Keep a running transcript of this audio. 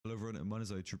everyone, my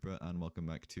name is Trooper and welcome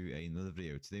back to another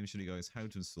video. Today I'm showing you guys how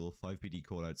to install FivePD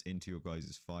callouts into your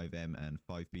guys' Fivem and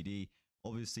FivePD.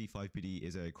 Obviously FivePD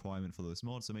is a requirement for this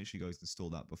mod, so make sure you guys install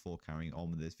that before carrying on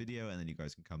with this video and then you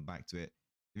guys can come back to it.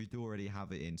 If you do already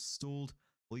have it installed,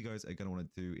 all you guys are going to want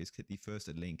to do is click the first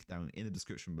link down in the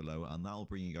description below and that will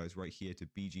bring you guys right here to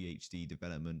BGHD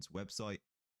Development's website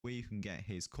where you can get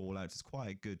his callouts. It's quite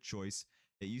a good choice.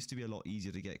 It used to be a lot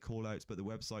easier to get callouts, but the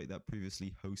website that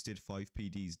previously hosted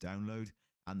FivePD's download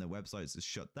and the websites is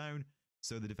shut down.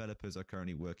 So the developers are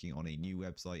currently working on a new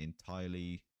website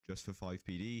entirely just for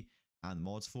FivePD and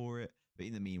mods for it. But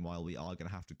in the meanwhile, we are going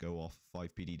to have to go off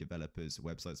FivePD developers'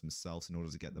 websites themselves in order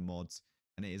to get the mods.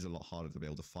 And it is a lot harder to be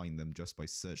able to find them just by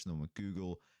searching them on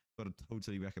Google. But I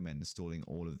totally recommend installing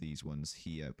all of these ones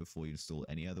here before you install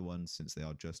any other ones, since they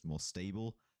are just more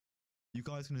stable. You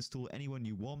guys can install any one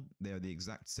you want. They are the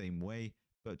exact same way,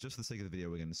 but just for the sake of the video,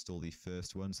 we're going to install the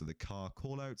first one. So the car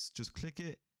callouts, just click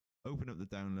it, open up the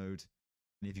download.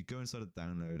 And if you go inside of the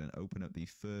download and open up the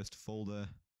first folder,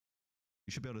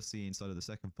 you should be able to see inside of the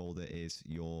second folder is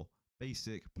your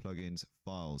basic plugins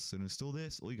files. So to install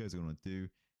this, all you guys are going to do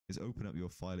is open up your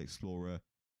file explorer,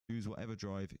 choose whatever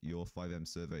drive your Fivem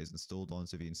server is installed on.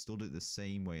 So if you installed it the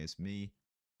same way as me,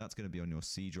 that's going to be on your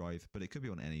C drive, but it could be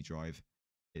on any drive.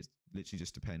 It literally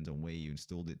just depends on where you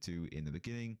installed it to in the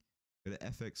beginning. Go to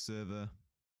FX server,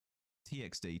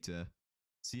 TX data,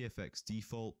 CFX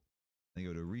default, then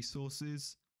go to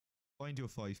resources, find your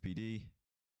FivePD,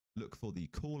 look for the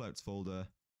callouts folder,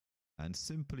 and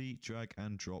simply drag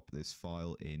and drop this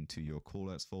file into your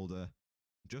callouts folder.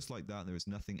 Just like that, there is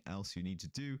nothing else you need to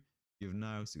do. You have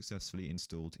now successfully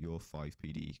installed your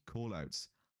FivePD callouts.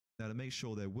 Now to make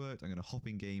sure they worked, I'm going to hop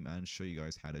in game and show you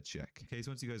guys how to check. Okay,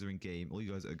 so once you guys are in game, all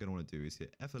you guys are going to want to do is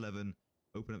hit F11,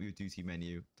 open up your duty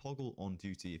menu, toggle on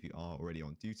duty if you are already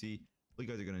on duty. All you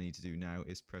guys are going to need to do now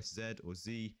is press Z or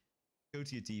Z, go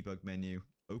to your debug menu,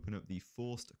 open up the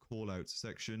forced callouts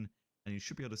section, and you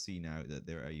should be able to see now that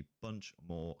there are a bunch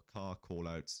more car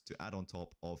callouts to add on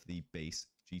top of the base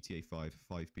GTA 5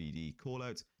 FivePD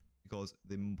callouts, because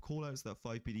the callouts that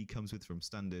FivePD comes with from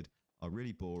standard are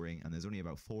really boring and there's only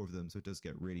about 4 of them, so it does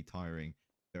get really tiring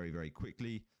very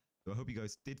quickly. So I hope you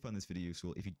guys did find this video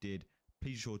useful. If you did,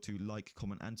 please be sure to like,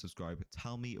 comment and subscribe.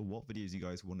 Tell me what videos you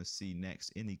guys want to see next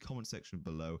in the comment section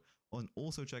below, and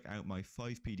also check out my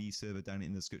FivePD server down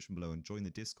in the description below and join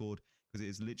the Discord, because it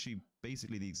is literally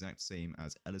basically the exact same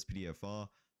as LSPDFR,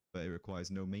 but it requires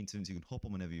no maintenance. You can hop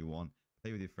on whenever you want,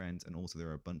 play with your friends, and also there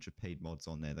are a bunch of paid mods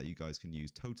on there that you guys can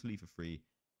use totally for free.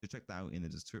 So check that out in the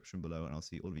description below, and I'll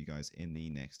see all of you guys in the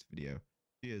next video.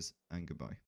 Cheers and goodbye.